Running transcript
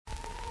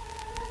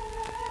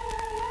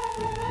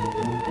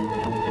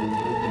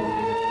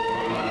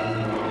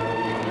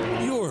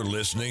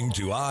listening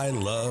to I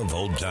Love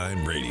Old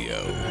Time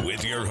Radio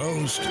with your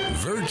host,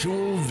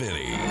 Virtual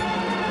Vinny.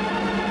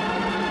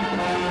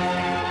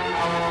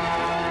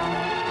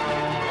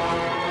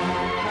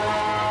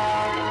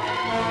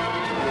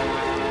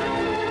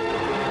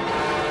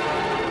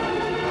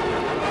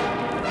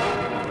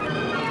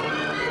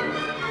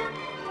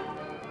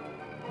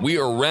 We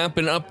are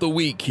wrapping up the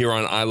week here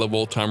on I Love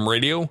Old Time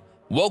Radio.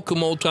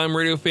 Welcome, Old Time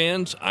Radio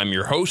fans. I'm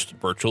your host,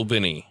 Virtual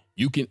Vinny.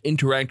 You can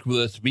interact with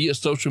us via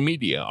social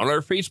media on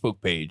our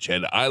Facebook page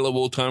at I Love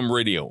Old Time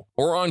Radio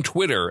or on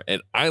Twitter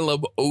at I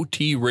Love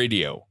OT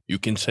Radio. You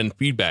can send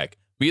feedback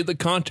via the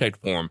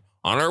contact form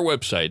on our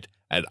website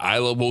at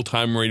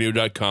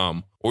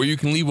iloveoldtimeradio.com, or you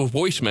can leave a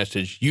voice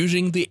message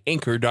using the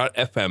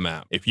Anchor.fm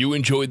app. If you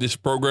enjoyed this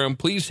program,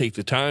 please take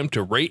the time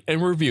to rate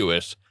and review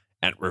us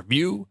at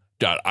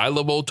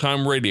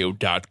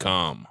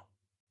review.iloveoldtimeradio.com.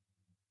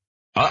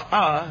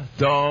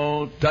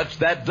 Don't touch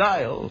that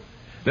dial.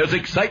 There's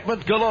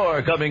excitement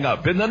galore coming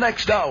up in the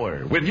next hour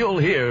when you'll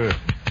hear...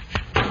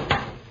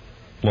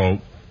 Hello.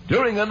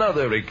 During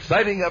another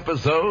exciting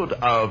episode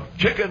of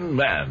Chicken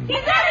Man. He's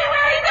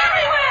everywhere! He's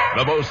everywhere!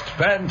 The most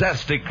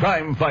fantastic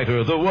crime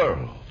fighter the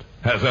world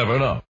has ever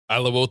known. I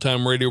Love Old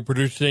Time Radio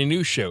produces a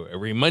new show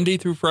every Monday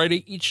through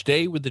Friday, each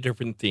day with a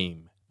different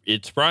theme.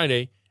 It's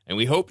Friday, and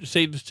we hope to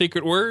say the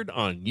secret word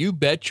on You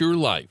Bet Your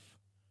Life.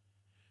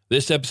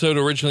 This episode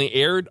originally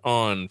aired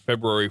on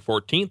February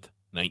 14th,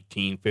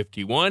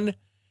 1951.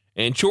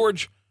 And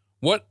George,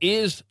 what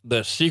is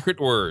the secret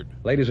word?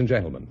 Ladies and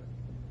gentlemen,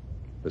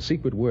 the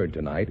secret word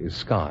tonight is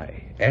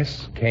sky.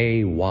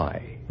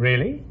 S-K-Y.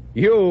 Really?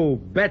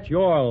 You bet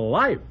your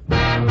life.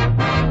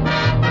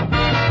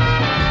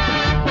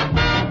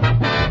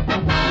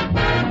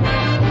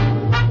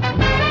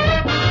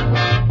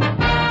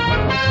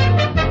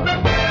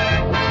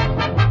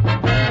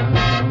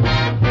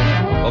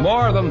 The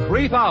more than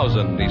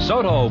 3,000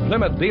 DeSoto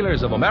Plymouth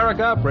dealers of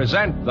America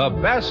present the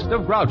best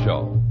of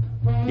Groucho.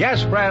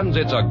 Yes, friends,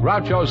 it's a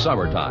Groucho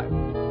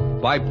summertime.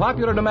 By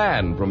popular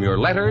demand from your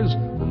letters,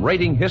 from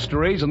rating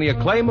histories, and the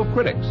acclaim of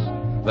critics,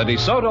 the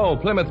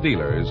DeSoto Plymouth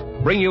dealers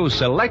bring you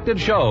selected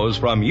shows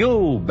from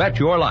You Bet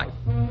Your Life,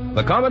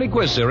 the comedy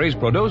quiz series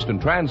produced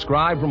and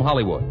transcribed from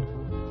Hollywood.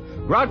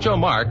 Groucho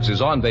Marx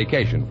is on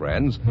vacation,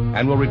 friends,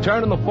 and will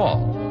return in the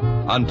fall.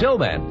 Until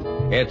then,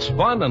 it's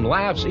fun and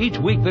laughs each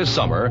week this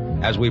summer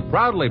as we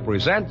proudly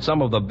present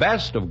some of the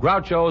best of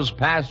Groucho's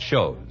past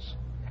shows.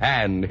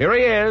 And here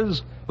he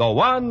is, the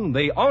one,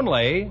 the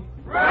only...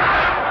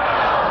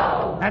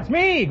 Groucho! That's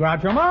me,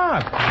 Groucho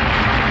Marx.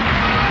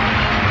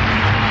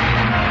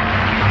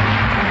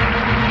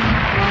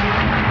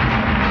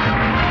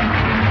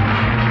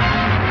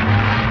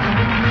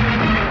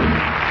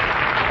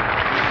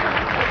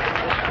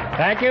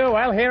 Thank you.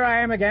 Well, here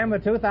I am again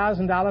with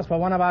 $2,000 for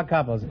one of our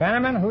couples.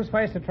 Benjamin, who's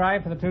supposed to try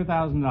for the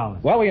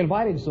 $2,000? Well, we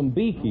invited some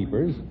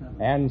beekeepers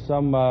and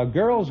some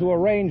girls who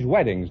arrange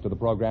weddings to the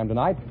program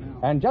tonight.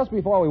 And just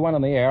before we went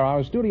on the air,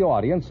 our studio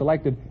audience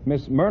selected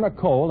Miss Myrna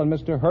Cole and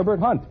Mr. Herbert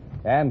Hunt.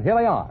 And here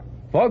they are.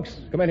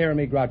 Folks, come in here and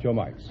meet Groucho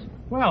Marx.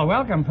 Well,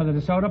 welcome for the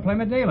DeSoto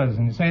Plymouth dealers.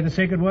 And you say the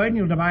secret word and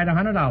you'll divide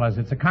 $100.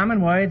 It's a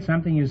common word,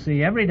 something you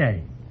see every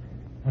day.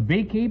 A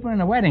beekeeper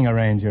and a wedding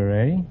arranger,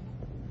 eh?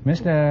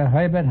 Mr.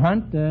 Herbert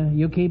Hunt,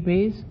 you keep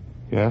bees?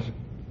 Yes?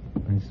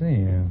 I see.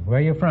 Where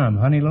are you from?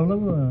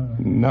 Honolulu?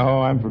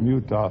 No, I'm from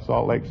Utah,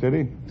 Salt Lake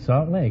City.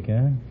 Salt Lake,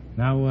 eh?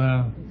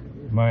 Now,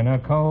 Myrna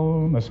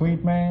Cole, the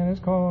sweet man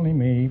is calling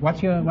me.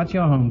 What's your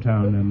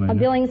hometown, Myrna?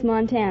 Billings,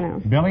 Montana.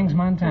 Billings,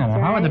 Montana. That's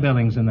right. How are the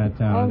Billings in that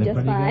town? Oh, Are they just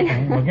pretty fine.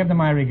 good? Well, give them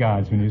my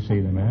regards when you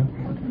see them, eh?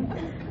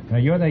 Now,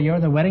 you're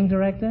the wedding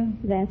director?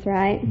 That's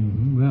right.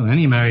 Mm-hmm. Well,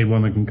 any married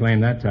woman can claim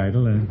that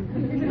title.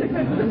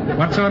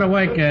 What sort of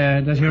work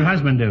does your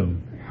husband do?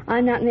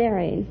 I'm not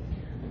married.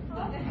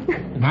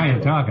 Now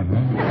you're talking,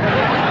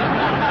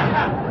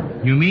 huh?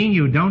 You mean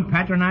you don't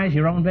patronize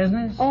your own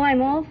business? Oh,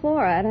 I'm all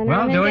for it. And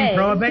Well, I'm during engaged.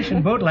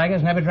 Prohibition,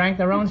 bootleggers never drank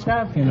their own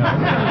stuff, you know.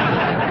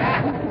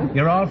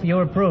 You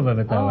approve of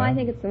it, though. Oh, huh? I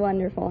think it's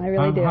wonderful. I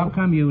really do. How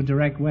come you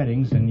direct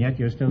weddings and yet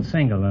you're still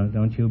single?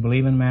 Don't you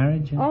believe in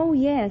marriage? Oh,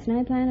 yes, and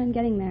I plan on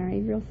getting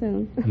married real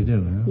soon. You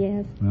do, huh?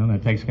 Yes. Well,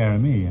 that takes care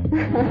of me.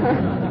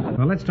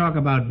 Well, let's talk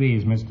about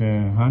bees,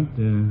 Mr. Hunt.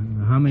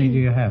 How many do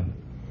you have?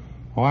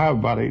 Well, I have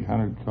about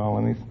 800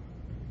 colonies.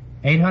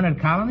 800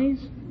 colonies?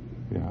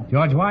 Yeah.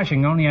 George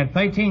Washington only had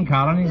 13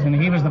 colonies, and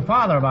he was the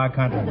father of our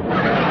country.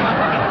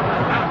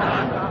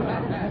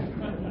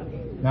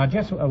 Now,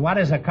 just what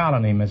is a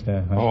colony,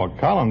 Mr. Hunt? Oh, a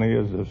colony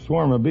is a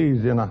swarm of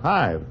bees in a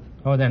hive.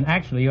 Oh, then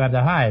actually you have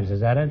the hives,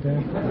 is that it?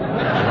 Well,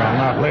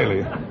 not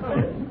lately.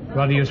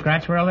 Well, do you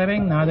scratch for a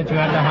living now that you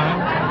have the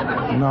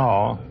hives?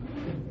 No.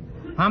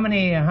 How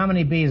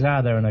many bees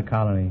are there in a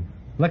colony?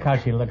 Look how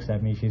she looks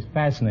at me. She's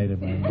fascinated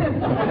by me.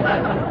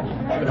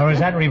 Or is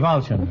that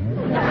revulsion?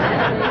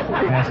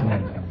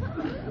 Fascinated.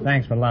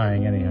 Thanks for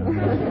lying, anyhow.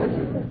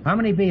 How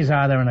many bees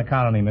are there in a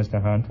colony,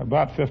 Mr. Hunt?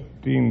 About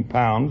 15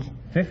 pounds.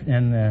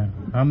 And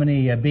how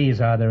many bees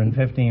are there in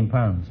 15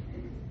 pounds?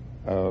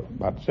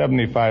 About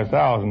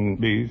 75,000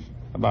 bees.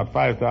 About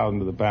 5,000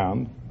 to the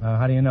pound.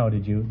 How do you know?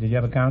 Did you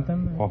ever count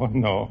them? Oh,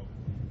 no.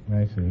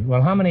 I see.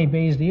 Well, how many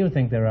bees do you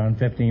think there are in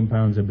 15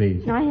 pounds of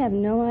bees? I have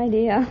no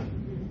idea.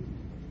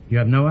 You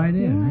have no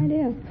idea? No huh?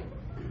 idea.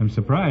 I'm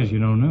surprised you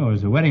don't know.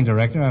 As a wedding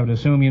director, I would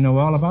assume you know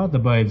all about the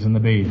birds and the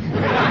bees.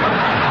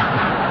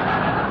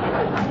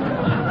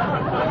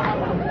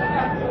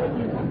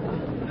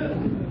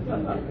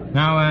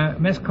 Now,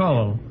 Miss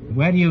Cole,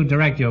 where do you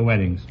direct your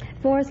weddings?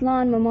 Forest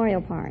Lawn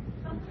Memorial Park.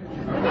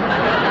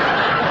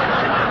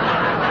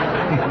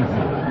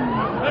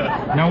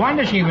 No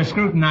wonder she was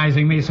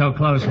scrutinizing me so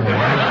closely. And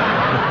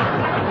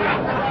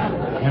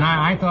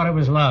I thought it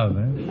was love.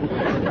 Huh?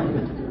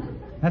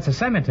 That's a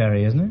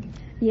cemetery, isn't it?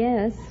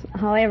 Yes.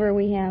 However,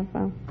 we have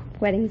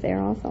weddings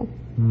there also.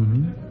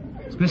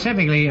 Mm-hmm.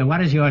 Specifically,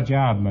 what is your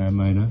job,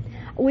 Myrna?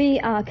 We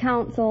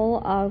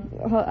counsel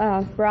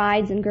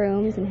brides and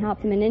grooms and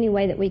help them in any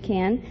way that we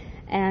can.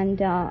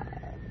 And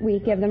we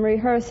give them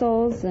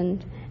rehearsals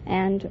and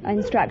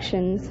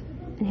instructions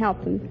and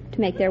help them to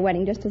make their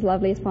wedding just as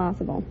lovely as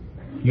possible.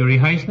 You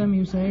rehearse them,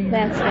 you say?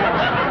 That's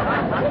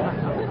right.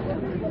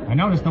 I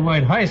noticed the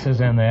word hearse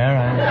is in there.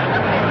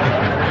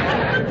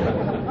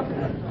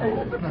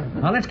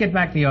 Well, let's get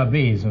back to your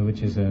bees,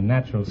 which is a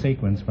natural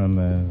sequence from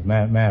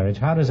marriage.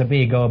 How does a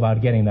bee go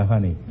about getting the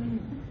honey?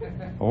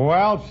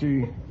 Well,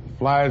 she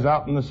flies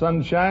out in the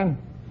sunshine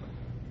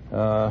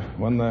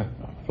when the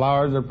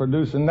flowers are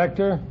producing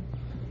nectar,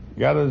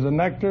 gathers the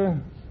nectar,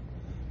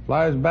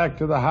 flies back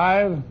to the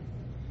hive,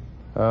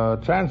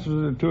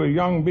 transfers it to a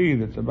young bee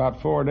that's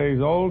about 4 days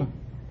old.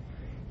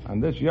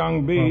 And this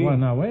young bee... Well,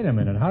 now, wait a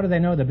minute. How do they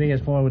know the bee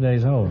is 4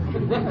 days old?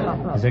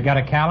 Has it got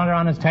a calendar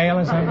on its tail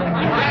or something?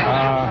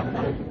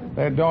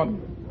 They don't...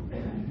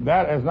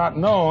 That is not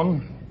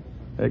known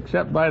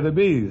except by the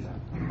bees.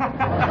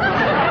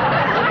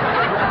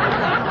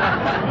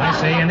 I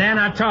see, and they're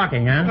not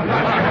talking, huh?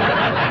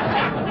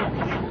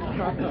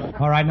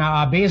 All right, now,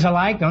 are bees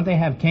alike? Don't they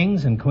have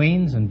kings and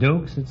queens and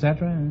dukes,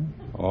 etc.?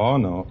 Oh,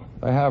 no.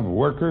 They have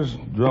workers,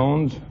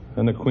 drones,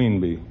 and a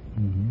queen bee.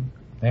 Mm-hmm.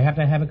 They have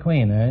to have a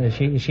queen, huh?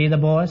 Is she the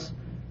boss?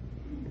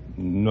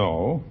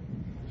 No.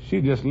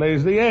 She just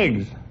lays the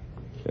eggs.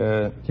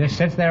 Just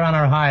sits there on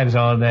her hives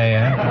all day,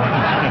 huh?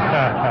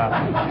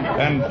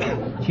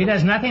 And she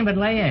does nothing but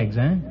lay eggs,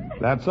 huh?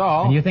 That's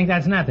all. And you think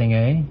that's nothing,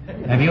 eh?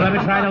 Have you ever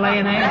tried to lay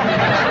an egg? No.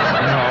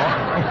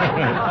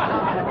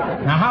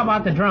 Now, how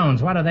about the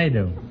drones? What do they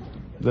do?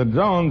 The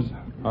drones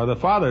are the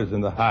fathers in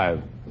the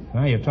hive.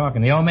 Well, you're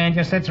talking. The old man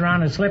just sits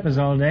around in his slippers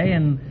all day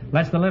and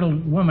lets the little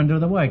woman do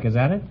the work, is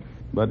that it?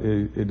 But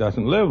he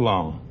doesn't live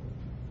long.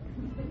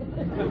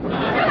 Maybe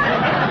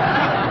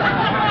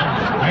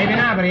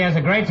not, but he has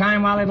a great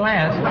time while it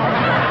lasts.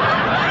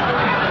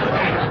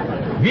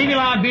 Vive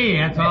la vie,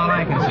 that's all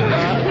I can say.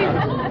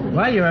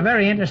 Well, you're a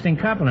very interesting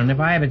couple, and if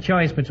I have a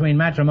choice between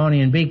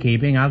matrimony and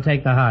beekeeping, I'll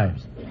take the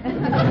hives.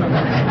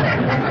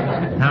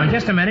 Now, in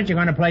just a minute, you're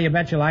going to play You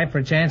Bet Your Life for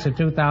a chance at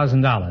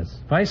 $2,000.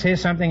 First, here's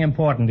something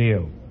important to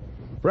you.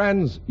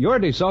 Friends, your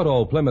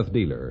DeSoto Plymouth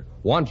dealer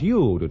wants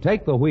you to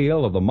take the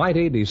wheel of the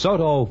mighty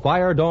DeSoto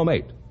Fire Dome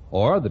 8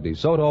 or the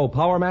DeSoto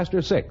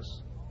Powermaster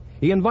 6.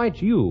 He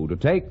invites you to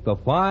take the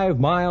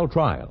 5-mile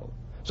trial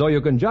so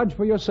you can judge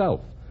for yourself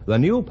the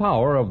new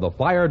power of the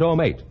Fire Dome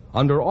 8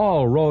 under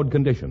all road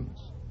conditions.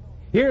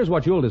 Here's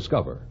what you'll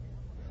discover.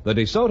 The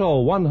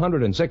DeSoto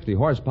 160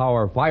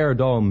 horsepower Fire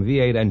Dome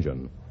V8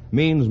 engine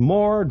means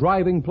more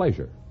driving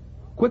pleasure,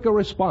 quicker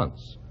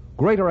response,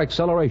 greater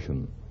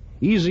acceleration,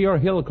 easier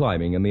hill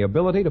climbing, and the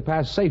ability to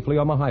pass safely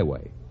on the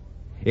highway.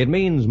 It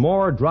means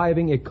more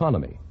driving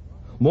economy,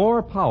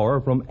 more power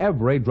from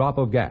every drop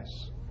of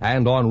gas,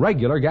 and on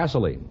regular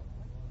gasoline.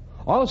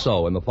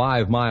 Also, in the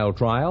 5-mile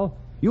trial,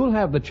 you'll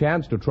have the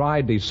chance to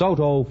try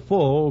DeSoto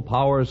Full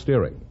Power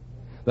Steering,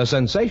 the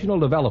sensational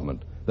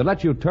development that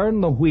lets you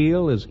turn the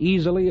wheel as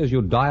easily as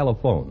you dial a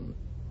phone.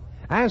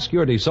 Ask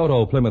your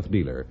DeSoto Plymouth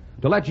dealer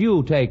to let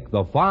you take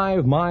the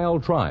 5-mile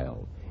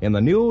trial in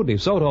the new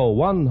DeSoto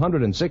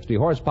 160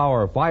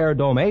 horsepower Fire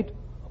Dome 8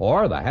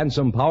 or the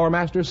handsome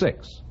Powermaster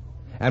 6.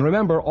 And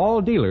remember,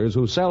 all dealers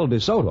who sell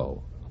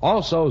DeSoto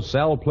also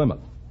sell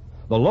Plymouth,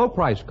 the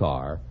low-priced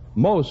car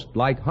most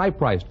like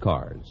high-priced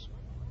cars.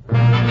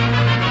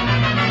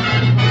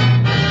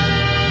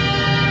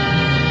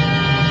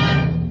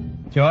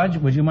 George,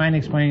 would you mind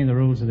explaining the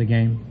rules of the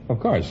game? Of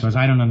course. Because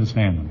I don't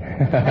understand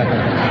them.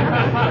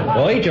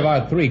 Well, each of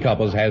our 3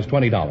 couples has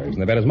 $20, and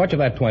they bet as much of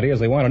that 20 as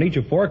they want on each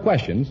of 4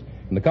 questions,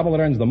 and the couple that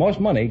earns the most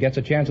money gets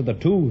a chance at the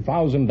 $2,000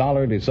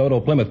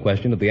 DeSoto Plymouth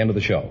question at the end of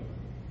the show.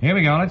 Here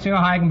we go. Let's see how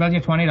high I can build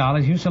you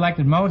 $20. You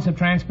selected modes of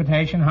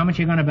transportation. How much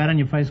are you going to bet on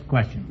your first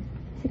question?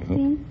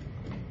 16?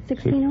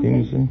 16, 16, okay?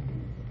 you see? Is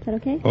that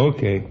okay?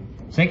 Okay.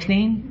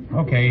 16?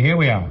 Okay, here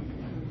we are.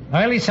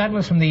 Early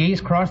settlers from the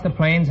east crossed the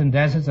plains and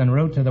deserts en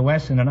route to the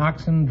west in an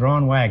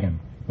oxen-drawn wagon.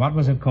 What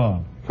was it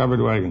called? Covered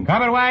wagon.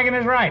 Covered wagon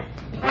is right.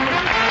 Now,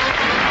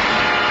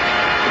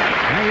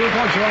 you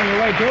folks are on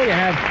your way, too. You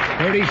have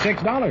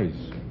 $36.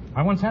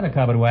 I once had a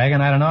covered wagon.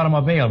 I had an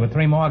automobile with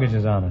 3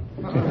 mortgages on it.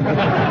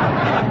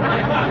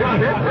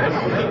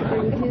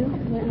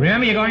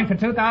 Remember, you're going for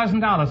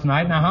 $2,000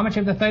 tonight. Now, how much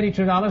of the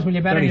 $32 will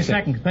you bet on your 36.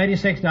 second?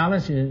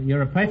 $36.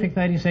 You're a perfect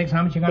 36.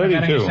 How much you going to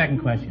bet on your 32. second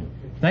question?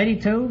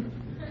 32?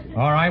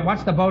 All right.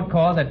 What's the boat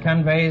called that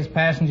conveys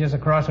passengers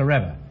across a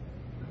river?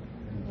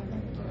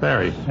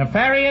 Ferry. The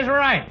ferry is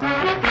right.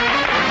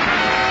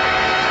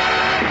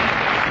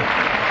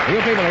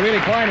 You people are really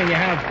climbing. You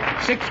have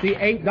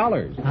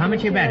 $68. How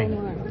much you betting?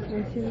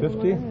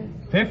 50?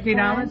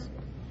 $50?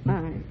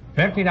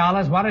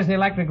 $50. What is the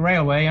electric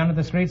railway under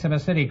the streets of a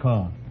city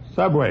called?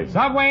 Subway.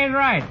 Subway is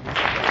right.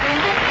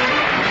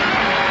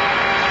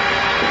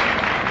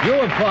 You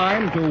have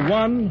climbed to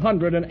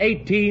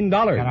 $118.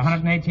 Got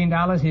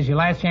 $118. Here's your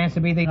last chance to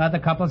be the other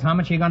couples. How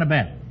much are you going to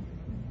bet?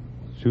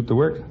 Shoot the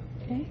works?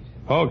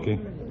 Okay.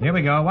 Here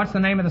we go. What's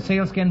the name of the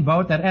sealskin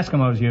boat that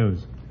Eskimos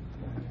use?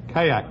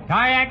 Kayak.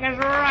 Kayak is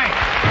right.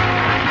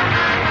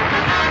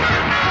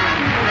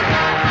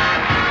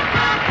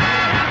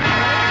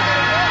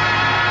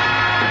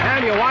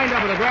 And you wind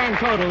up with a grand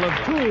total of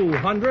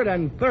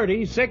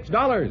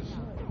 $236.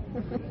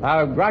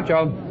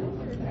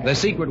 Groucho, the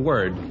secret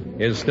word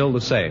is still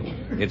the same.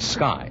 It's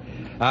sky.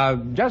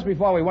 Just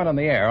before we went on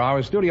the air,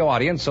 our studio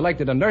audience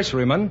selected a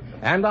nurseryman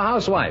and a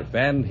housewife,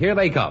 and here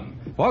they come.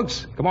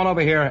 Folks, come on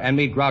over here and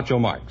meet Groucho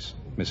Marx,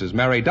 Mrs.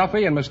 Mary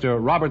Duffy, and Mr.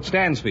 Robert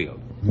Stansfield.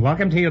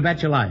 Welcome to You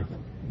Bet Your Life.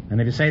 And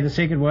if you say the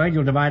secret word,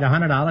 you'll divide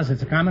 $100.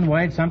 It's a common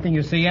word, something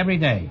you see every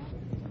day.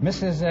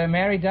 Mrs.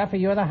 Mary Duffy,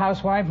 you're the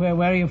housewife. Where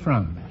are you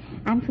from?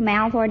 I'm from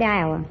Alvord,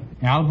 Iowa.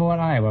 Alvord,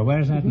 Iowa.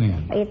 Where's that near?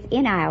 It's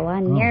in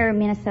Iowa, near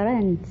Minnesota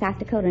and South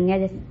Dakota,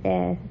 near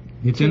the...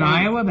 It's in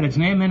Iowa, but it's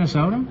near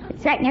Minnesota?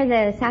 It's right near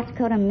the South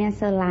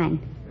Dakota-Minnesota line.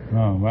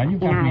 Oh, well, you've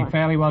got me Iowa.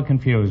 fairly well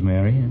confused,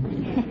 Mary.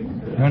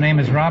 Your name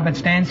is Robert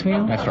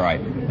Stansfield? That's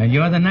right. And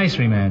you're the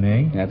nurseryman,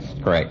 eh? That's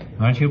correct.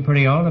 Aren't you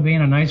pretty old to be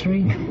in a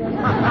nursery?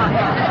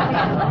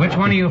 Which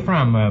one are you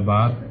from,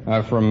 Bob?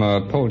 From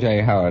Paul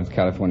J. Howard's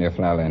California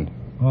Flowerland.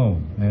 Oh,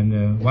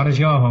 and what is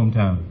your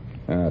hometown?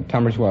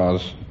 Tunbridge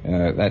Wells,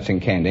 that's in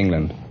Kent,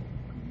 England.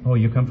 Oh,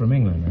 you come from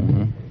England, huh?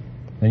 Mm-hmm.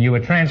 And you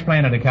were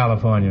transplanted to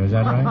California, is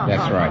that right?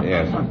 That's right,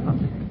 yes.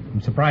 I'm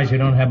surprised you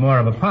don't have more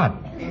of a pot.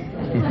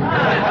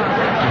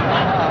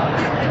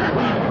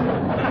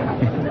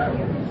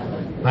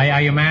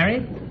 Are you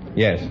married?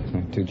 Yes,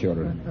 2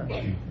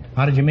 children.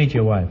 How did you meet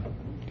your wife?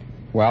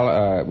 Well,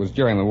 it was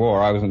during the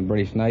war. I was in the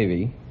British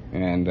Navy,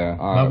 and...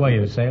 What were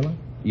you, a sailor?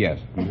 Yes.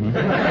 Mm-hmm.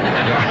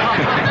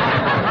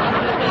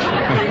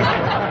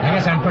 I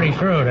guess I'm pretty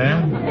shrewd,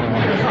 huh?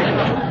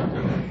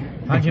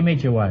 How'd you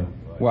meet your wife?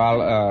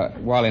 Well,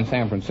 while in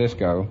San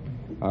Francisco,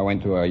 I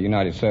went to a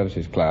United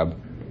Services Club,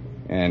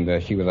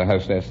 and she was a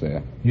hostess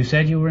there. You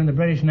said you were in the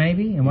British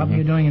Navy, and what were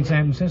you doing in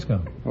San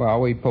Francisco? Well,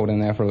 we pulled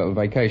in there for a little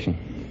vacation.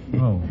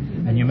 Oh,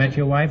 and you met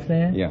your wife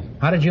there? Yeah.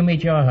 How did you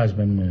meet your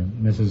husband,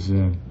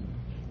 Mrs.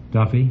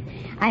 Duffy?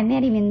 I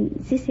met him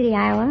in Sioux City,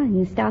 Iowa, in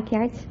the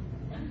stockyards.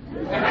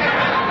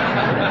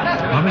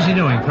 What was he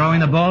doing, throwing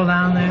the ball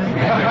down there?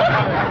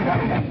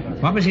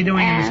 What was he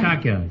doing in the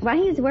stockyards? Well,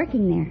 he was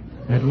working there.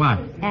 At what?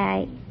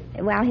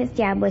 Well, his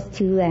job was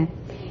to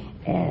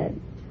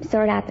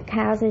sort out the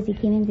cows as he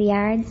came into the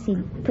yards.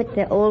 He'd put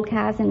the old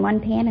cows in one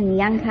pen and the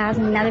young cows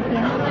in another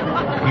pen.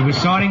 He was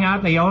sorting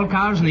out the old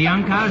cows and the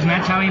young cows, and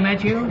that's how he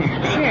met you? Sure.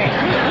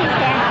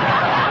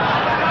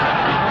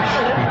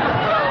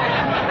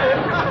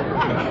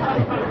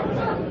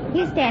 He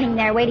was standing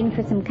there waiting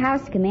for some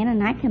cows to come in,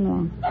 and I come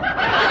along.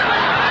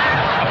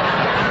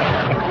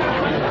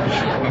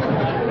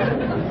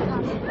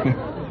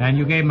 And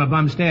you gave him a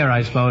bum stare,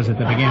 I suppose, at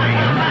the beginning.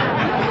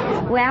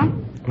 Well,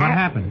 what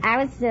happened?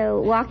 I was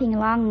walking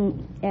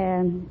along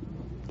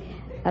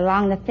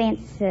the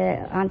fence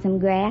on some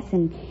grass,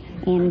 and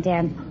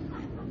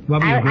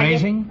what were you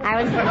grazing?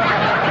 I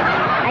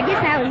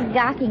guess I was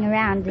gawking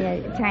around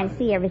trying to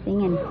see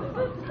everything,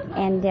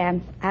 and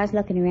I was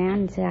looking around,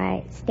 and so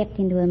I stepped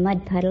into a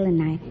mud puddle,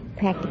 and I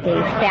practically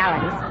fell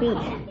at his feet.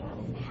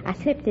 I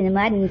slipped in the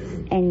mud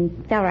and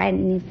fell right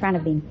in front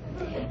of him.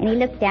 And he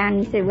looked down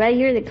and he said, "Well,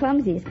 you're the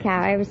clumsiest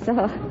cow I ever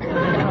saw."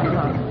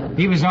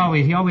 He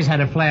always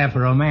had a flair for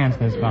romance,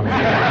 this fellow.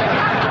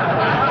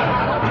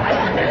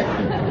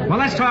 Well,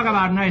 let's talk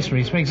about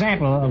nurseries. For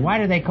example, why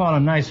do they call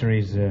them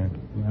nurseries,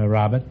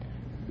 Robert?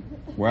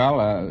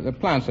 Well, the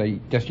plants are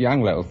just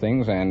young little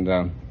things,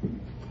 and,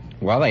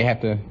 well, they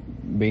have to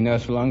be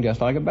nursed along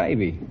just like a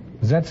baby.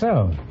 Is that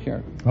so?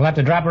 Sure. I'll have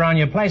to drop around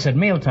your place at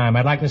mealtime.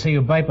 I'd like to see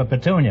you bite a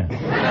petunia.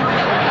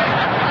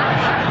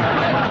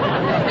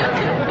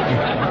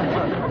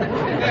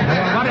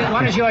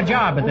 What is your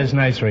job at this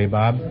nursery,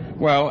 Bob?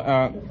 Well,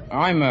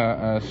 I'm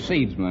a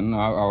seedsman,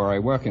 or I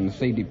work in the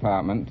seed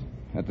department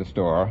at the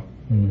store.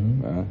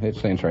 Mm-hmm.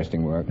 It's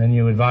interesting work. And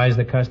you advise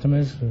the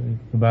customers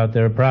about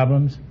their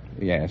problems?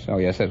 Yes. Oh,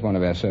 yes, that's one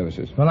of our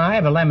services. Well, I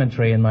have a lemon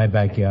tree in my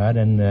backyard,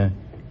 and the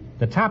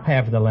top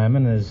half of the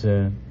lemon is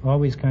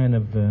always kind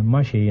of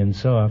mushy and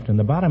soft, and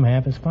the bottom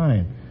half is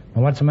fine.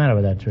 And what's the matter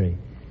with that tree?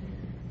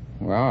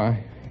 Well,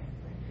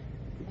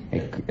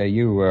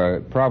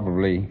 you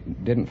probably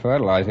didn't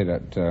fertilize it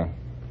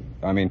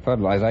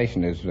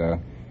fertilization is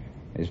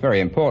It's very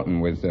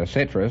important with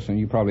citrus, and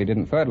you probably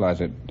didn't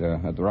fertilize it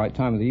at the right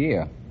time of the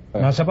year.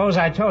 Now, suppose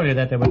I told you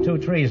that there were two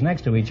trees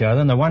next to each other,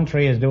 and the one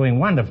tree is doing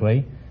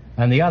wonderfully,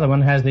 and the other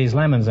one has these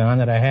lemons on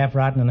that are half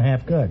rotten and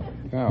half good.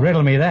 Oh.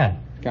 Riddle me that.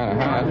 Kind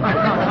of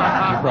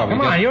hard. Come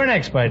on, you're an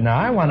expert now.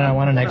 I want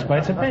an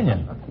expert's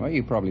opinion. Well,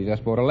 you probably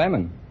just bought a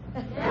lemon.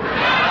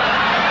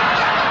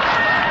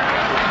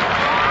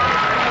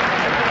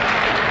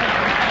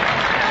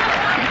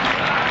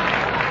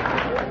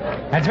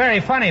 That's very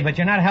funny, but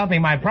you're not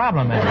helping my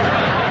problem, man.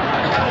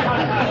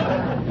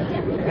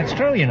 That's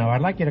true, you know.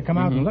 I'd like you to come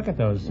out and look at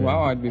those.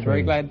 Well, I'd be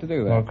very glad to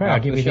do that. Okay, I'll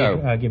give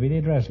you the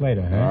address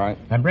later. Huh? All right.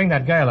 And bring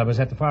that girl that was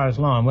at the forest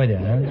lawn with you,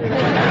 huh?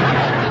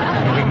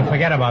 And we can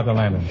forget about the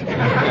lemons.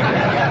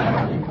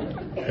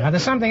 Now,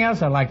 there's something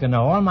else I'd like to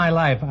know. All my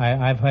life,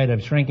 I've heard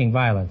of shrinking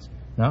violets.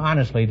 Now,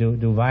 honestly,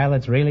 do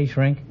violets really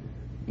shrink?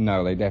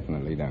 No, they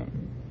definitely don't.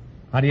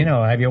 How do you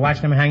know? Have you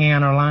watched them hanging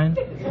on a line?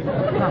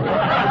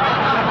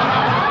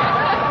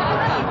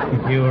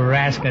 You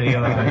rascal, you.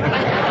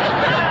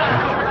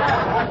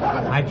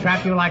 I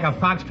trap you like a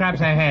fox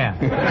traps a hare.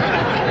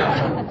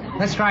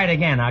 Let's try it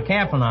again. Now,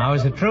 careful now.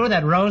 Is it true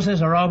that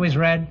roses are always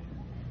red?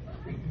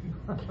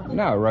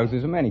 No,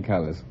 roses are many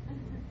colors.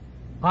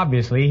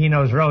 Obviously, he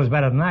knows rose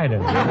better than I do.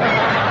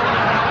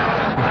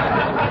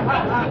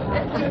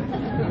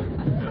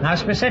 Now,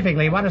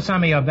 specifically, what are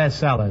some of your best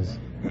sellers?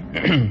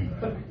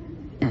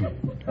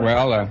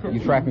 Well, you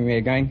trapping me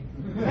again?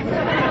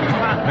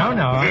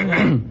 No,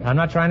 I'm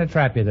not trying to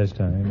trap you this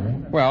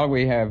time. Right? Well,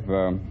 we have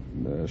the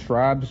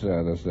shrubs.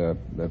 There's the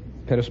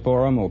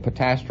pittosporum, or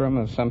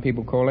pitastrum, as some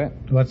people call it.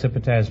 What's a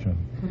pitastrum?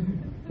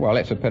 Well,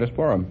 it's a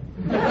pittosporum.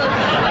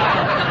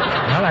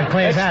 Well, that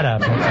clears that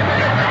up.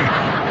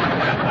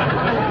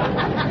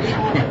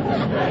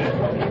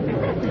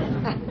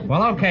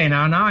 Well, okay,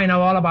 now I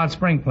know all about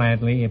spring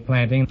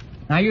planting.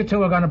 Now, you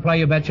two are going to play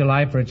You Bet Your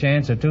Life for a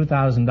chance of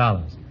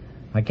 $2,000.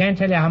 I can't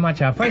tell you how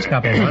much our first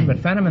couple won, but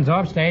Fenneman's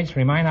off stage to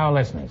remind our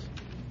listeners.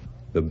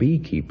 The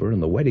beekeeper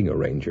and the wedding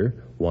arranger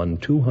won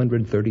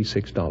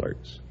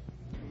 $236.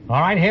 All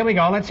right, here we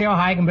go. Let's see how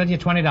high I can bid you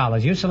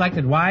 $20. You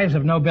selected wives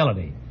of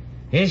nobility.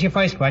 Here's your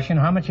first question.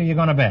 How much are you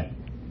going to bet?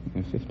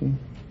 15.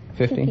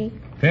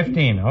 15?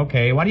 15.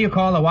 Okay. What do you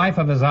call the wife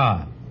of a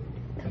czar?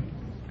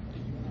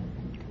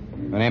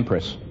 An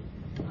empress.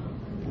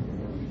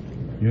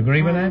 You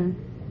agree with that?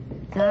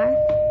 Czar?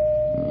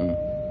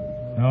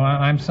 No,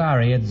 I'm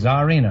sorry. It's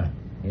Tsarina.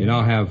 You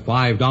now have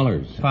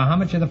 $5. For how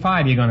much of the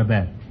 5 you going to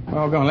bet?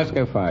 Well, go on. Let's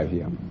go 5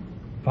 here.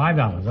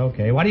 $5.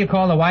 Okay. What do you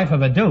call the wife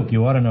of a duke?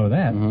 You ought to know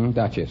that.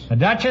 Duchess. The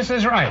Duchess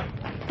is right.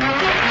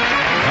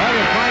 Well,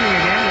 you're climbing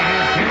again. You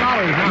have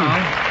 $10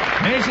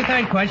 now. Here's the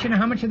third question.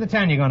 How much of the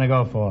 10 you going to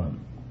go for?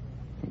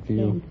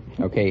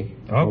 Okay.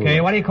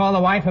 Okay. What do you call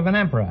the wife of an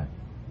emperor?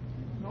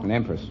 An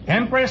empress.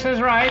 Empress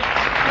is right.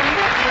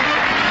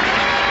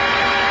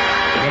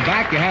 You're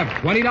back. You have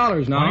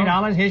 $20 now.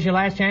 $20. Here's your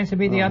last chance to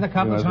beat the other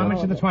couples. How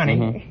much of the 20?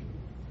 20.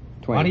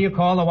 What do you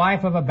call the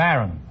wife of a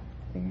baron?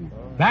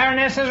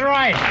 Baroness is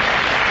right.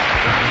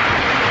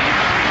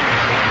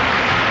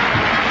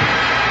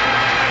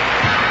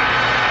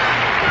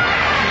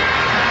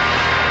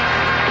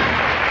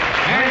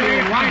 And you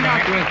wind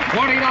up with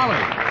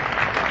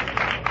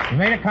 $40. You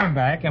made a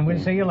comeback, and we'll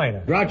see you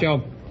later.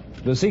 Groucho.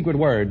 The secret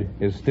word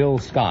is still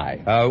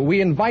sky. We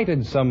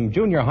invited some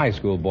junior high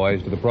school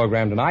boys to the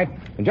program tonight,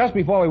 and just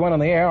before we went on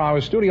the air,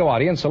 our studio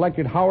audience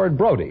selected Howard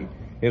Brody.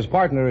 His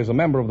partner is a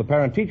member of the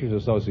Parent Teachers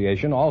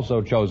Association,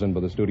 also chosen by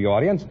the studio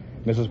audience,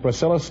 Mrs.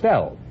 Priscilla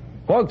Stell.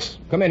 Folks,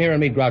 come in here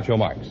and meet Groucho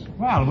Marx.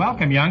 Well,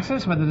 welcome,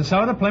 youngsters, with the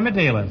DeSoto Plymouth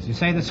dealers. You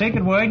say the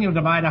secret word and you'll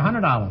divide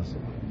 $100.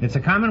 It's a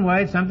common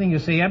word, something you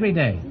see every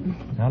day.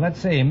 Now, let's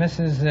see.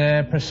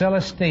 Mrs.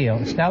 Priscilla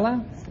Steele.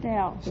 Stella?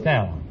 Stell.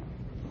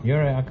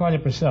 I'll call you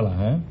Priscilla,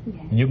 huh?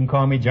 Yes. And you can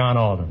call me John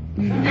Alden.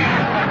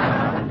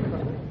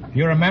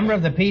 You're a member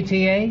of the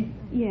PTA?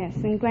 Yes,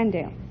 in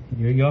Glendale.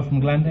 You're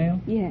from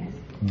Glendale? Yes.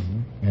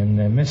 Mm-hmm. And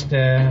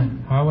Mr.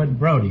 Howard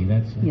Brody,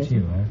 that's Yes,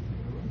 you, huh?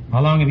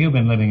 How long have you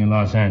been living in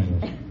Los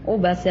Angeles? Oh,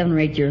 about 7 or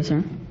 8 years,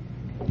 sir.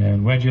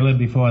 And where'd you live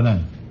before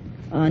then?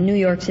 New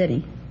York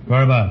City.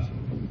 Whereabouts?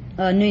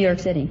 New York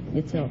City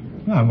itself.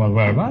 Oh, well,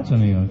 whereabouts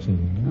in New York City?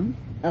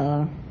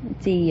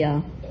 Let's see,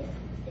 Well,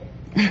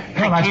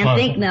 I can't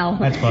think now.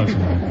 That's close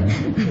enough. Huh?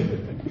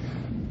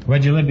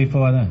 Where'd you live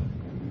before then?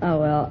 Oh,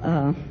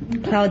 well,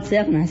 Cloud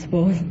 7, I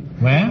suppose.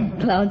 Where?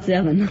 Cloud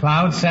 7.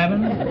 Cloud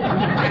 7?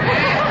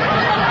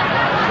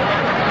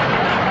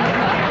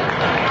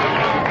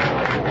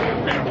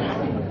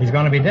 He's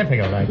going to be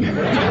difficult, I think.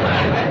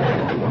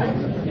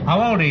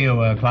 How old are you,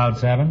 Cloud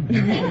 7?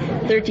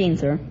 13,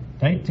 sir.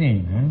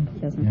 13, huh?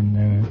 Yes, sir.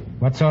 And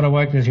what sort of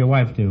work does your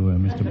wife do,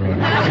 Mr.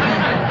 Brody?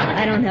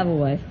 I don't have a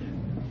wife.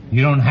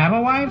 You don't have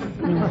a wife?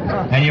 No.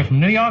 And you're from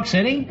New York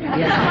City?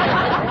 Yes.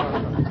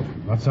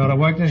 What sort of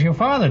work does your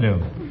father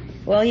do?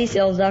 Well, he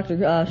sells Dr.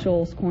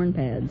 Scholl's corn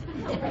pads.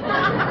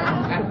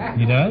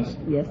 He does?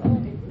 Yes.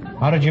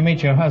 How did you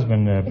meet your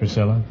husband,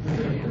 Priscilla?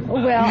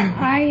 Well,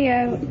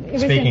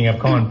 Speaking of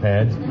corn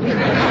pads.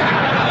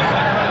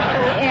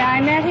 Yeah,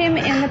 I met him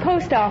in the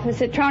post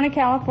office at Trona,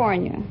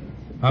 California.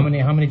 How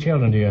many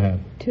children do you have?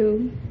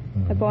 2,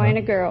 a boy and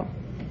a girl.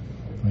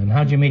 And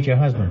how'd you meet your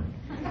husband?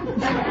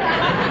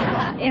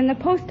 In the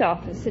post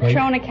office at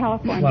Trona,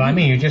 California. Well, I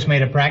mean, you just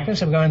made a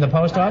practice of going to the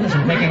post office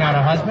and picking out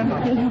a husband?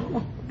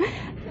 No.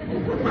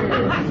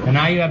 And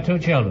now you have 2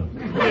 children?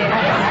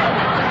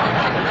 Yes.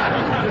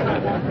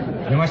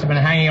 You must have been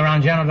hanging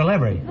around general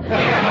delivery.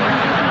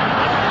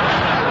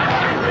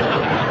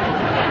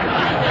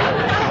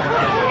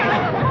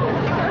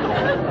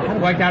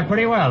 That worked out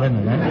pretty well,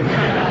 didn't it?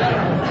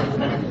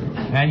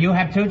 And you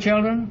have 2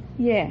 children?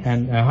 Yes.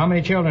 And how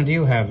many children do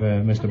you have,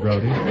 Mr.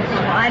 Brody?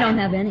 I don't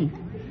have any.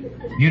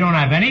 You don't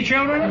have any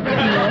children?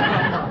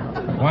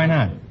 Why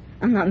not?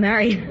 I'm not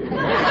married.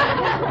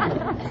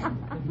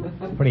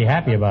 Pretty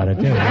happy about it,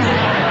 too.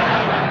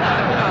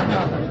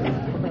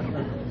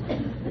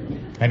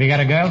 Have you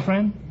got a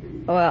girlfriend?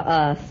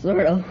 Well,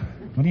 sort of.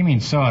 What do you mean,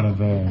 sort of?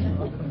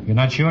 You're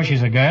not sure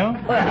she's a girl?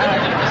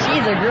 Well,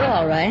 she's a girl,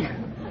 all right.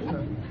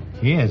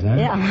 She is, huh?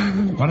 Yeah.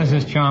 What does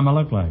this charmer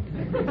look like?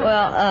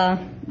 Well,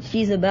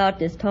 she's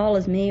about as tall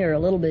as me or a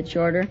little bit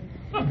shorter.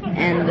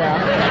 And,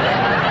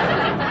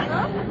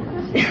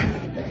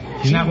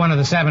 She's not one of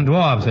the 7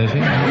 dwarfs, is she?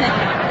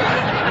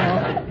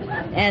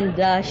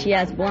 And she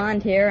has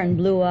blonde hair and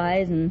blue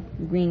eyes and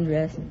green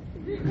dress.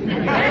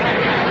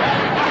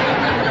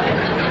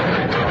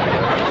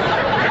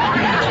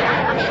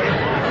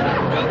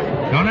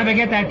 Don't ever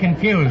get that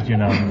confused, you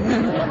know.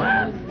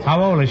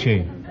 How old is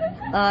she?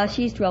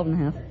 She's 12 and a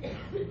half.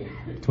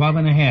 12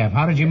 and a half.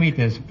 How did you meet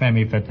this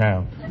femme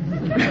fatale?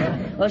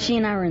 Well, she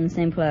and I were in the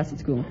same class at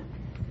school.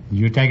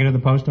 You take her to the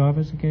post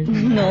office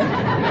occasionally? No.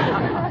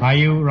 Are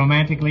you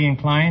romantically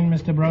inclined,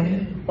 Mr.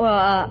 Brody?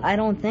 Well, I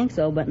don't think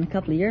so, but in a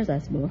couple of years, I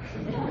suppose.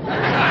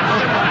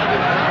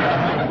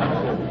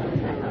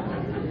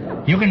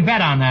 You can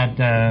bet on that,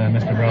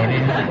 Mr. Brody.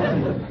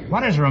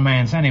 What is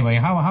romance, anyway?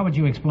 How would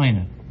you explain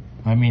it?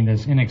 I mean,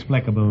 this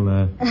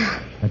inexplicable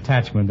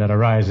attachment that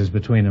arises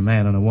between a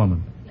man and a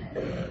woman.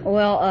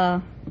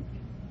 Well,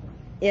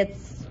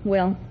 it's,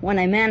 well, when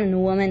a man and a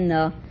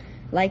woman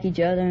like each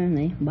other and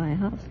they buy a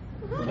house.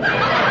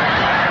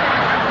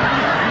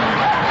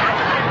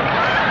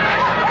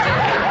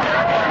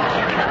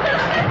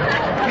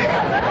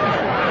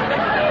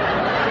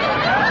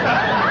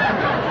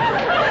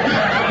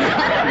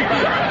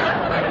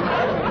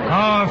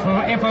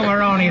 Oh, if it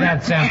were only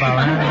that simple,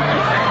 huh?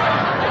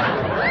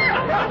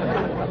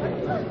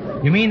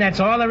 You mean that's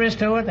all there is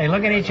to it? They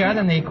look at each other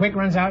and the quick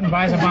runs out and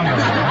buys a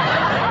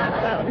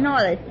bungalow.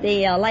 No,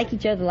 they like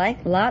each other a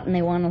lot and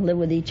they want to live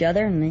with each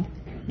other and they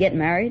get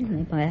married and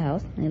they buy a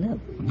house and they live.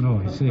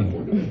 Oh, I see.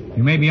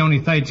 You may be only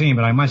 13,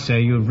 but I must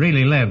say you've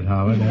really lived,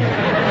 Howard.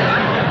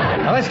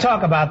 Now, let's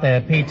talk about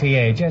the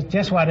PTA.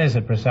 Just what is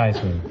it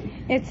precisely?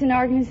 It's an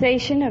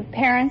organization of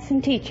parents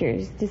and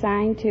teachers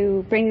designed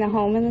to bring the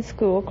home and the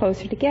school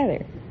closer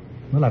together.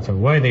 Well, that's a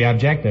worthy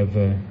objective.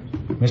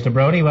 Mr.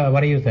 Brody, what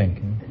do you think?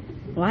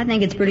 Well, I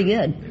think it's pretty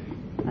good.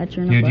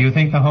 Do you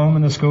think the home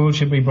and the school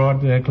should be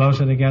brought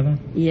closer together?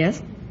 Yes.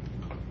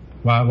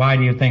 Why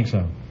do you think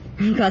so?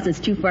 Because it's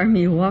too far for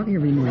me to walk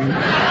every morning.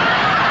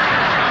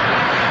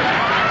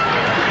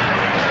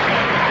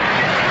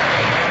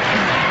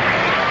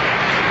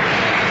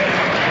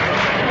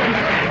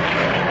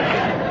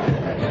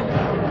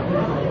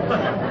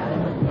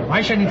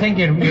 I shouldn't think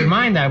you'd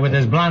mind that with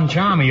this blonde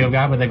charmer you've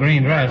got with the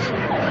green dress.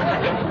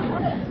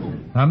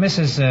 Now,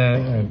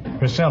 Mrs.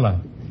 Priscilla,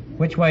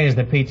 which way is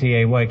the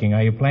PTA working?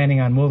 Are you planning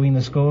on moving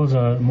the schools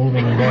or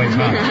moving the boys'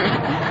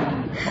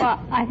 house? Well,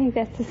 I think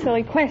that's a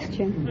silly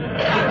question.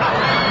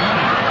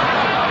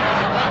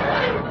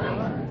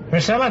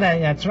 Priscilla,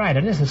 that's right.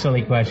 It is a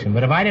silly question.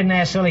 But if I didn't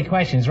ask silly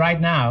questions right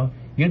now,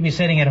 you'd be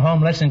sitting at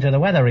home listening to the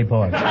weather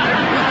report.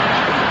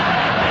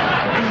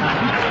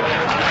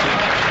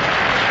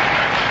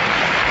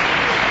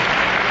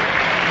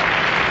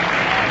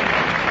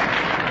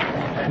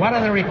 What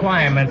are the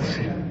requirements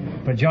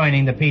for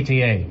joining the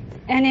PTA?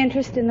 An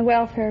interest in the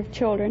welfare of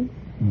children.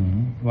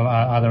 Mm-hmm. Well,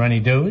 are there any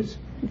dues?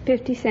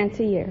 50 cents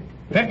a year.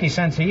 50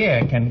 cents a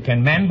year.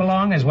 Can men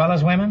belong as well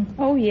as women?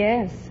 Oh,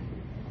 yes.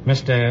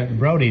 Mr.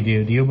 Brody, do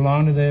you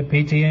belong to the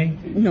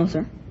PTA? No,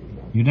 sir.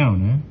 You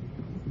don't, huh?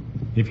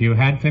 If you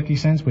had 50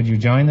 cents, would you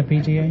join the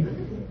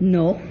PTA?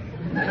 No.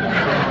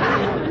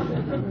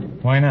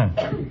 Why not?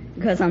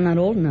 Because I'm not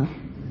old enough.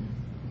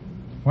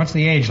 What's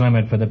the age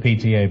limit for the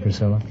PTA,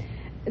 Priscilla?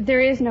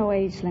 There is no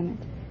age limit.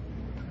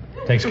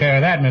 Takes care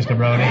of that, Mr.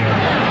 Brody.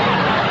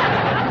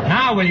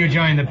 Now will you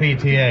join the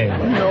PTA?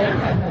 No.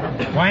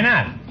 Why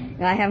not?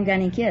 I haven't got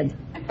any kids.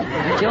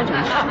 Children.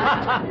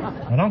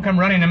 Now, don't come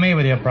running to me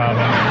with your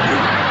problem.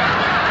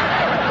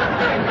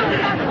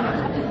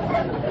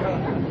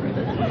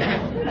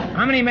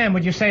 How many men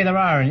would you say there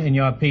are in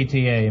your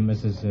PTA,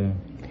 Mrs.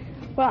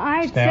 Well,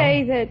 I'd Stell?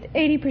 say that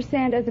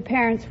 80% of the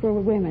parents were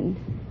women.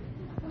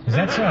 Is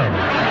that so?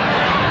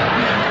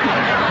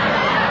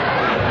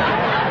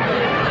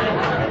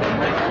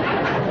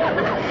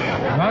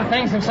 Well,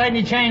 things have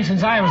certainly changed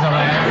since I was a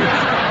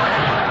lad.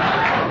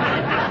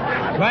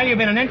 Well, you've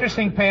been an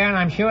interesting pair, and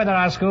I'm sure that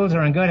our schools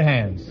are in good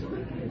hands.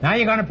 Now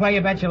you're going to play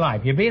You Bet Your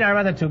Life. You beat our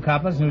other two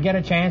couples, and you'll get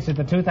a chance at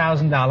the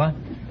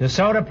 $2,000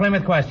 DeSoto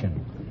Plymouth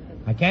question.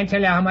 I can't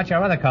tell you how much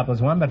our other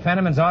couples won, but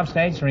Fenneman's off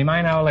stage to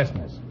remind our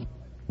listeners.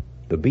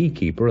 The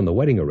beekeeper and the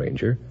wedding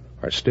arranger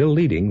are still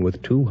leading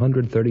with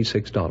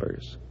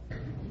 $236.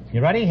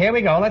 You ready? Here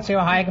we go. Let's see how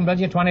high I can build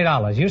you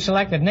 $20. You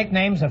selected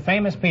nicknames of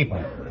famous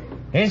people.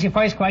 Here's your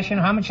first question.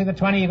 How much of the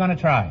 20 are you going to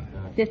try?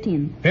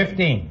 15.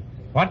 15.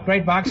 What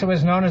great boxer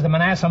was known as the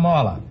Manasseh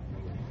Mauler?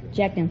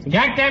 Jack Dempsey.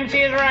 Jack Dempsey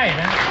is right.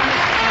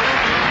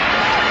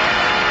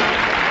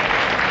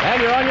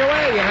 And you're on your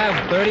way. You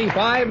have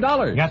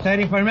 $35. You got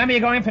 34. Remember, you're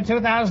going for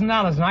 $2,000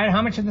 tonight.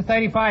 How much of the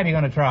 35 are you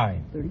going to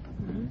try?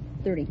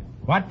 30.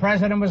 What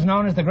president was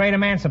known as the Great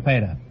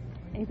Emancipator?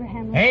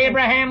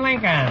 Abraham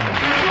Lincoln.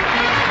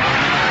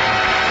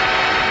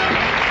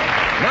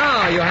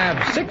 Now you have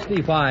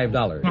 $65.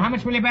 Now, how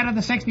much will you bet at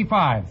the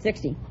 65?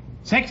 60.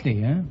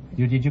 60, huh?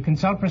 Did you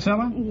consult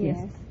Priscilla?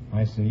 Yes.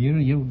 I see.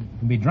 You'll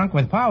be drunk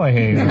with power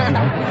here. You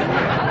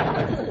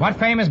know. What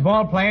famous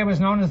ball player was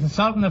known as the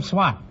Sultan of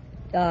Swat?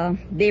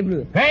 Babe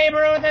Ruth. Babe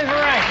Ruth is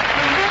right.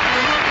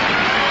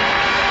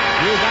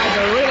 You guys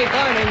are really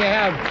climbing. You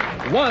have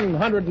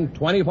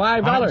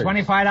 $125.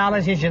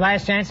 $125 is your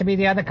last chance to be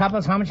the other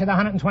couples. How much of the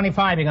 125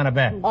 are you going to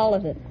bet? All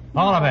of it.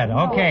 All of it.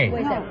 Okay.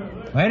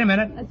 Wait a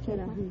minute.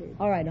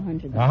 All right,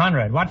 100.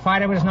 100. What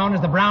fighter was known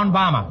as the Brown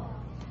Bomber?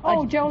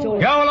 Joe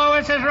Louis. Joe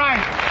Louis is right.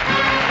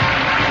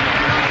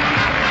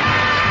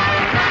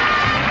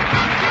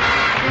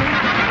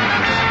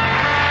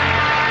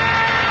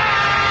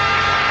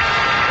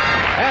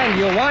 And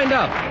you wind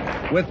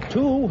up with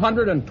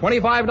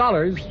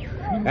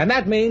 $225. And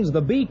that means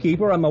the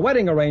beekeeper and the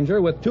wedding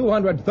arranger with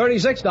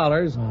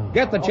 $236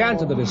 get the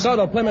chance at the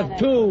DeSoto Plymouth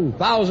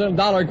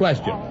 $2,000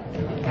 question.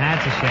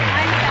 That's a shame.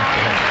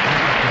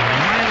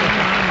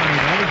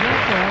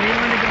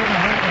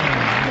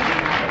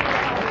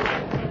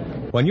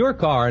 When your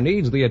car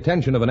needs the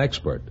attention of an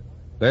expert,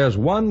 there's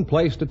one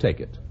place to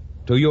take it.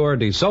 To your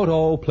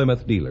DeSoto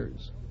Plymouth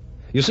dealers.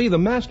 You see, the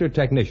master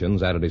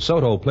technicians at a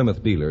DeSoto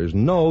Plymouth dealers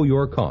know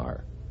your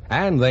car.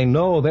 And they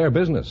know their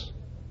business.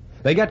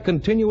 They get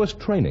continuous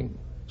training,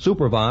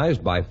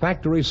 supervised by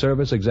factory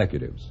service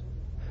executives.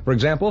 For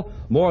example,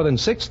 more than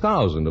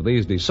 6,000 of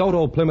these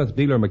DeSoto Plymouth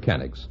dealer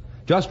mechanics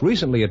just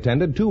recently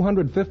attended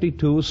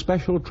 252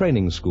 special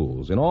training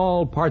schools in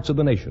all parts of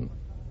the nation.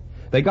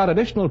 They got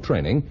additional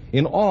training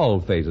in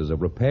all phases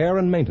of repair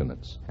and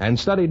maintenance and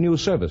studied new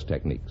service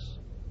techniques.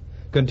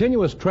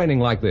 Continuous training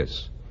like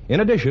this,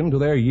 in addition to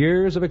their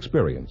years of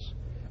experience,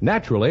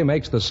 naturally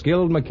makes the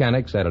skilled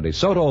mechanics at a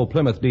DeSoto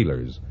Plymouth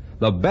dealers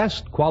the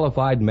best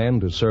qualified men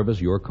to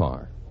service your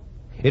car.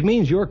 It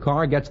means your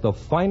car gets the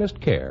finest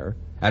care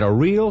at a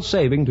real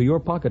saving to your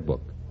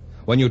pocketbook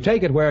when you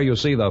take it where you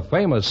see the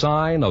famous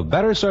sign of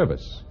better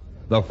service,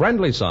 the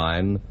friendly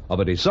sign of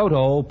a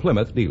DeSoto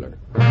Plymouth dealer.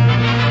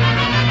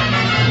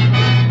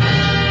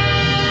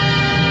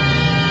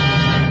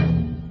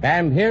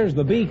 And here's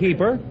the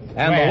beekeeper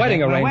and the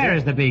wedding arranger. Where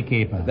is the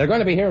beekeeper? They're going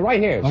to be here right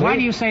here. Well, why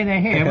do you say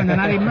they're here when they're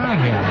not even out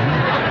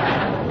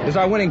here? This is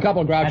our winning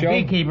couple, Groucho. That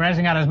beekeeper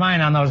hasn't got his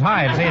mind on those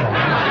hives either.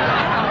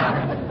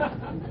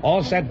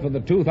 All set for the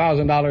 $2,000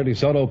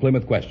 DeSoto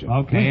Plymouth question.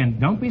 Okay, and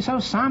don't be so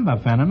somber,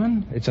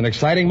 Fenneman. It's an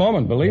exciting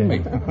moment, believe me.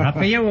 Not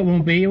for you, it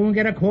won't be. You won't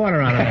get a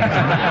quarter out of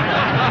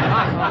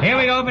it. Here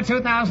we go for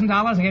 $2,000.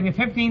 I give you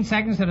 15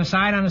 seconds to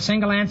decide on a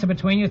single answer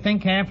between you.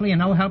 Think carefully and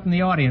no help from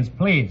the audience,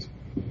 please.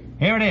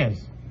 Here it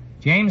is.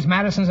 James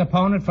Madison's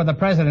opponent for the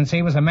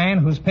presidency was a man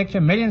whose picture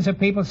millions of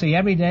people see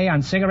every day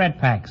on cigarette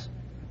packs.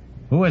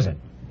 Who is it?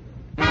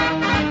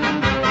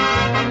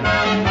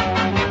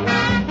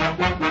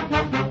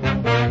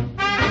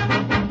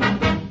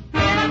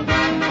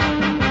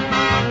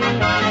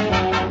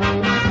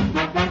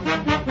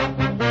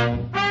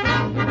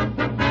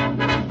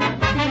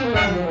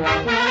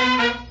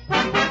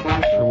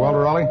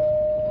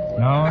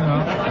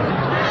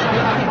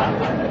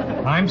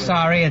 I'm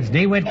sorry, it's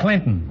DeWitt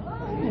Clinton.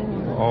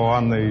 Oh,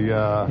 on the,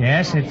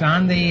 Yes, it's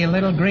on the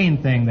little green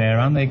thing there,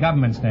 on the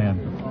government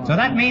stamp. So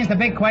that means the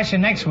big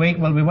question next week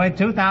will be worth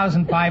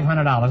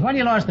 $2,500. Well,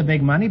 you lost the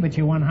big money, but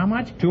you won how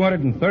much?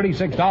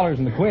 $236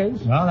 in the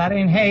quiz. Well, that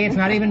ain't hay, it's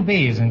not even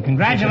bees. And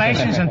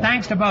congratulations and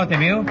thanks to both of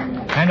you,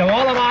 and to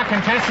all of our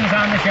contestants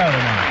on the show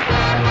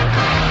tonight.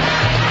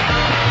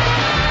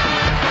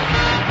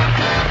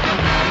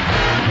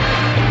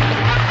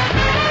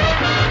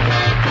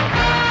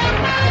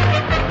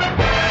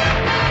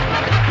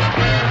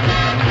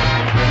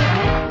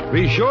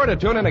 Be sure to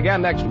tune in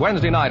again next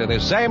Wednesday night at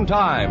this same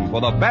time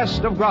for the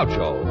Best of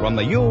Groucho from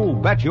the You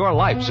Bet Your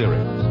Life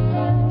series.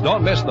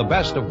 Don't miss the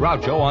Best of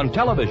Groucho on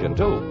television,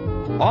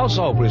 too.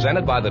 Also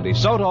presented by the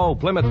DeSoto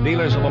Plymouth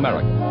Dealers of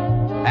America.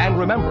 And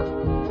remember,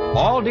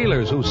 all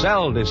dealers who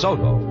sell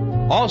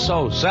DeSoto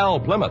also sell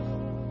Plymouth.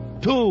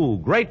 Two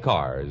great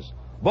cars,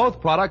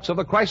 both products of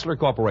the Chrysler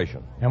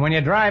Corporation. And when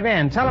you drive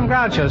in, tell them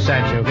Groucho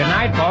sent you. Good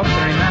night, folks,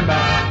 and remember,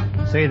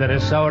 see the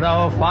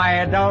DeSoto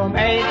Fire Dome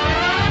 8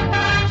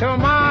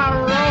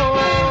 tomorrow.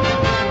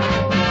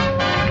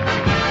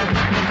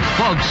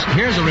 Folks,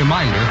 here's a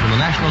reminder from the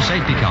National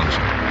Safety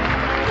Council.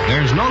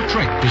 There's no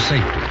trick to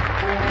safety.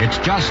 It's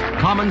just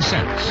common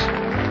sense.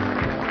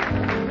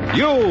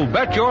 You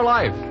Bet Your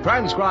Life,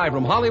 transcribed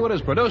from Hollywood,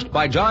 is produced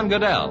by John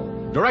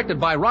Goodell, directed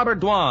by Robert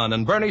Dwan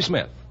and Bernie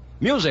Smith,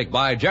 music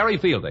by Jerry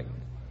Fielding.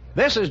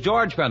 This is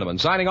George Fenneman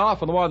signing off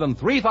for the more than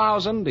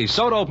 3,000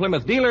 DeSoto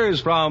Plymouth dealers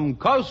from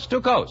coast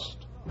to coast.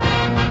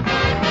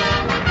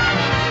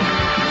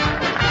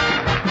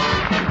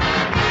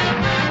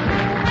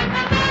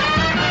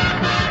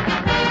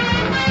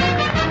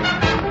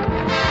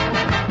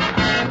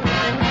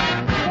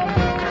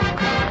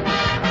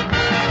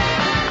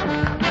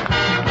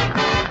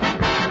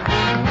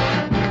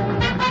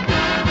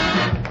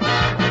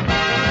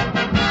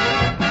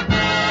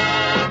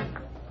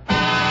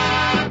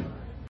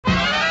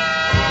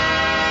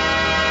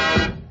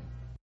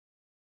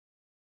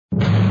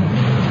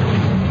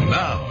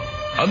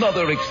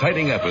 Another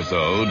exciting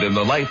episode in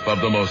the life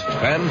of the most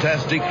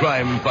fantastic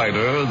crime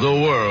fighter the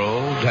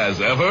world has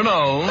ever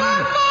known.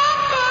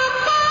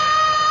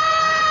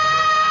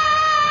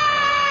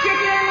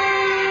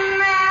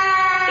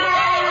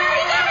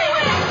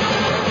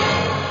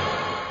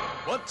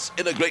 Once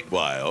in a great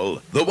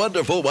while, the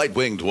wonderful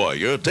white-winged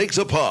warrior takes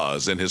a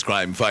pause in his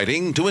crime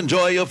fighting to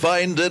enjoy a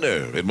fine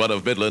dinner in one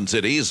of Midland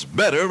City's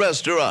better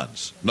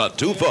restaurants, not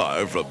too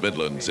far from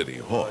Midland City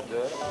Hall.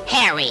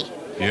 Harry.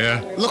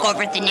 Yeah? Look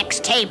over at the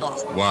next table.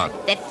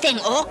 What? That thing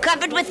all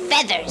covered with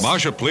feathers.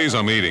 Marcia, please,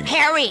 I'm eating.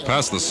 Harry.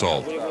 Pass the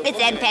salt. It's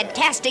that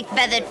fantastic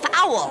feathered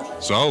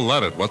fowl. So,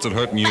 let it. What's it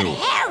hurting you? But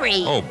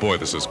Harry. Oh, boy,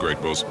 this is great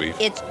roast beef.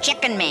 It's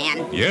Chicken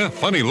Man. Yeah,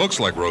 funny, looks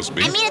like roast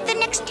beef. I mean, at the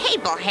next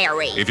table,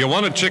 Harry. If you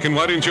wanted chicken,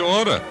 why didn't you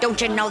order?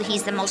 Don't you know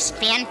he's the most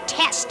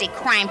fantastic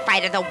crime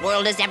fighter the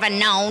world has ever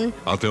known?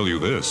 I'll tell you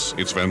this.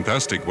 It's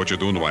fantastic what you're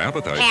doing to my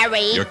appetite.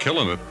 Harry. You're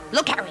killing it.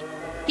 Look, Harry.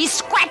 He's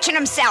scratching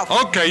himself.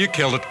 Okay, you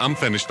killed it. I'm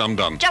finished. I'm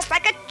done. Just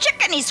like a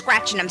chicken, he's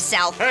scratching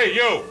himself. Hey,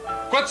 you!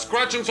 Quit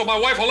scratching so my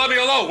wife will let me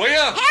alone, will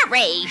ya?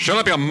 Harry! Shut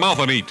up your mouth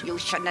and eat. You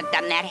shouldn't have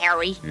done that,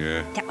 Harry.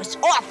 Yeah. That was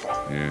awful.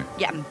 Yeah.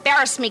 You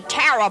embarrassed me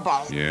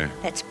terrible. Yeah.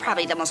 That's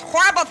probably the most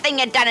horrible thing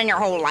you've done in your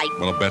whole life.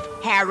 Well, I bet.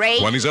 Harry.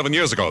 27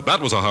 years ago, that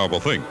was a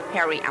horrible thing.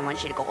 Harry, I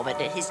want you to go over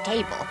to his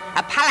table,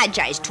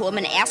 apologize to him,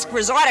 and ask for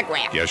his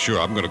autograph. Yeah, sure.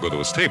 I'm going to go to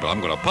his table.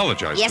 I'm going to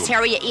apologize to him. Yes,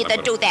 Harry, you either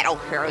do that. Oh,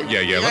 Harry.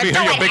 Yeah. Let me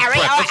hear your big Harry,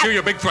 threat. Let's hear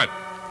your big threat.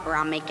 Or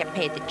I'll make you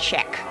pay the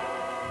check.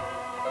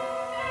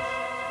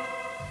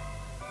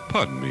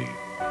 Pardon me.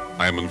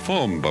 I am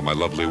informed by my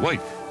lovely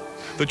wife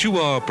that you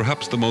are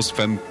perhaps the most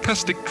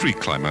fantastic tree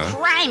climber.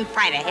 Crime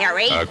fighter,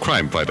 Harry.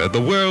 Crime fighter the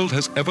world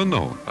has ever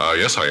known.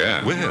 Yes, I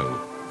am.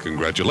 Well,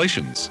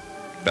 congratulations.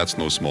 That's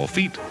no small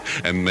feat.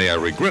 And may I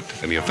regret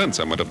any offense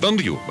I might have done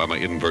to you by my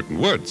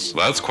inadvertent words.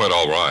 That's quite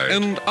all right.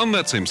 And on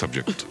that same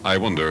subject, I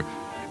wonder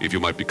if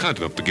you might be kind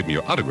enough to give me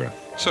your autograph.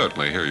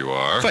 Certainly. Here you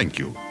are. Thank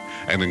you.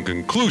 And in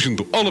conclusion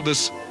to all of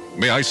this,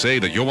 may I say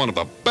that you're one of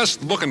the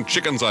best-looking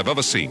chickens I've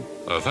ever seen.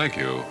 Thank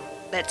you.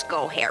 Let's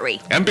go, Harry.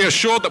 And be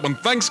assured that when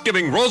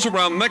Thanksgiving rolls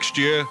around next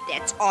year...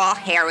 That's all,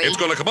 Harry. It's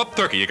going to come up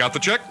turkey. You got the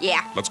check?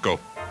 Yeah. Let's go.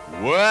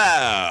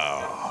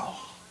 Wow.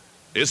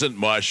 Isn't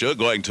Marcia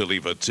going to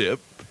leave a tip?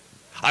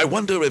 I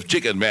wonder if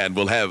Chicken Man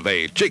will have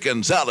a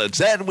chicken salad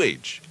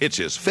sandwich. It's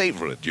his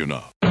favorite, you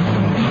know.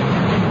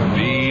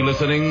 Be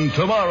listening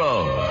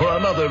tomorrow for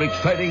another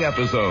exciting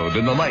episode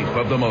in the life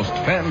of the most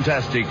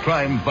fantastic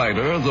crime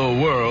fighter the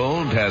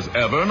world has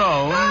ever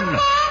known.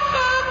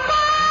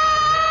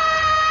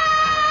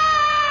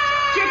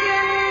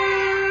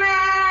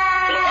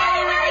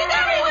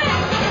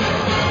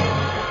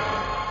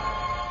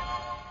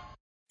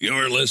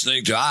 You're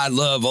listening to I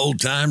Love Old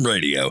Time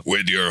Radio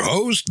with your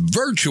host,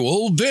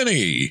 Virtual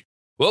Vinny.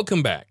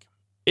 Welcome back.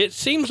 It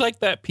seems like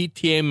that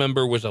PTA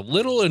member was a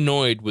little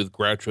annoyed with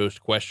Groucho's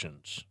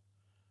questions.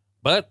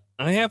 But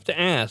I have to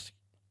ask,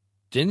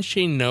 didn't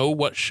she know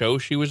what show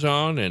she was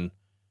on and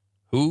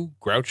who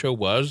Groucho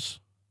was?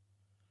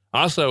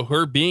 Also,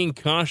 her being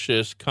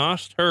cautious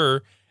cost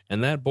her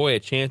and that boy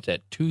a chance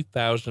at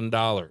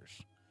 $2,000.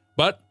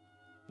 But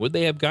would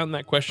they have gotten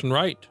that question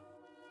right?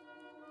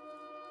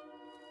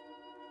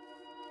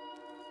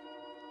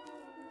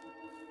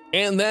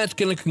 And that's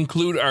going to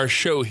conclude our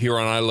show here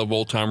on I Love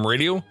Old Time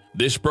Radio.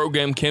 This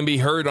program can be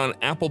heard on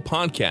Apple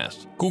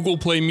Podcasts, Google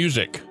Play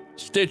Music,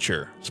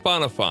 Stitcher,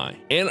 Spotify,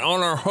 and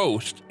on our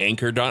host,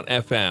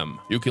 Anchor.fm.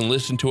 You can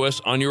listen to us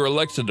on your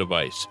Alexa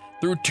device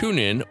through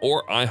TuneIn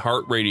or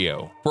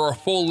iHeartRadio. For a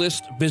full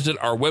list, visit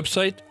our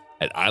website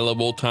at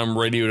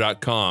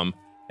iloveoldtimeradio.com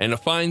and to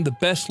find the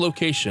best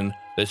location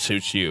that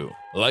suits you.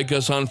 Like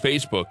us on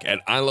Facebook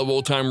at I Love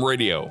Old Time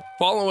Radio.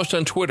 Follow us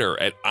on Twitter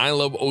at I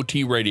Love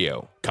OT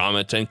Radio.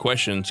 Comments and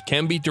questions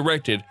can be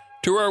directed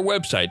to our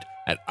website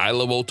at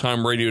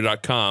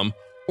iloveoldtimeradio.com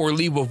or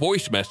leave a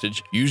voice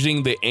message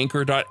using the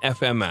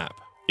Anchor.fm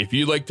app. If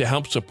you'd like to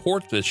help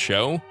support this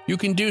show, you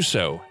can do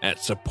so at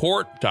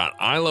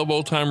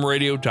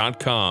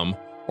support.iloveoldtimeradio.com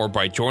or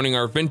by joining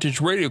our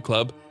Vintage Radio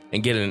Club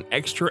and get an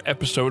extra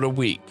episode a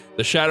week.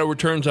 The Shadow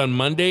returns on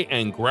Monday,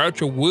 and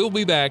Groucho will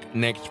be back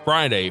next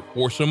Friday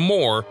for some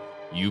more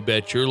You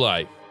Bet Your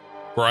Life.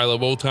 For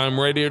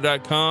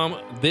iloveoldtimeradio.com,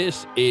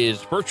 this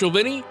is Virtual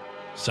Vinny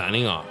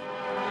signing off.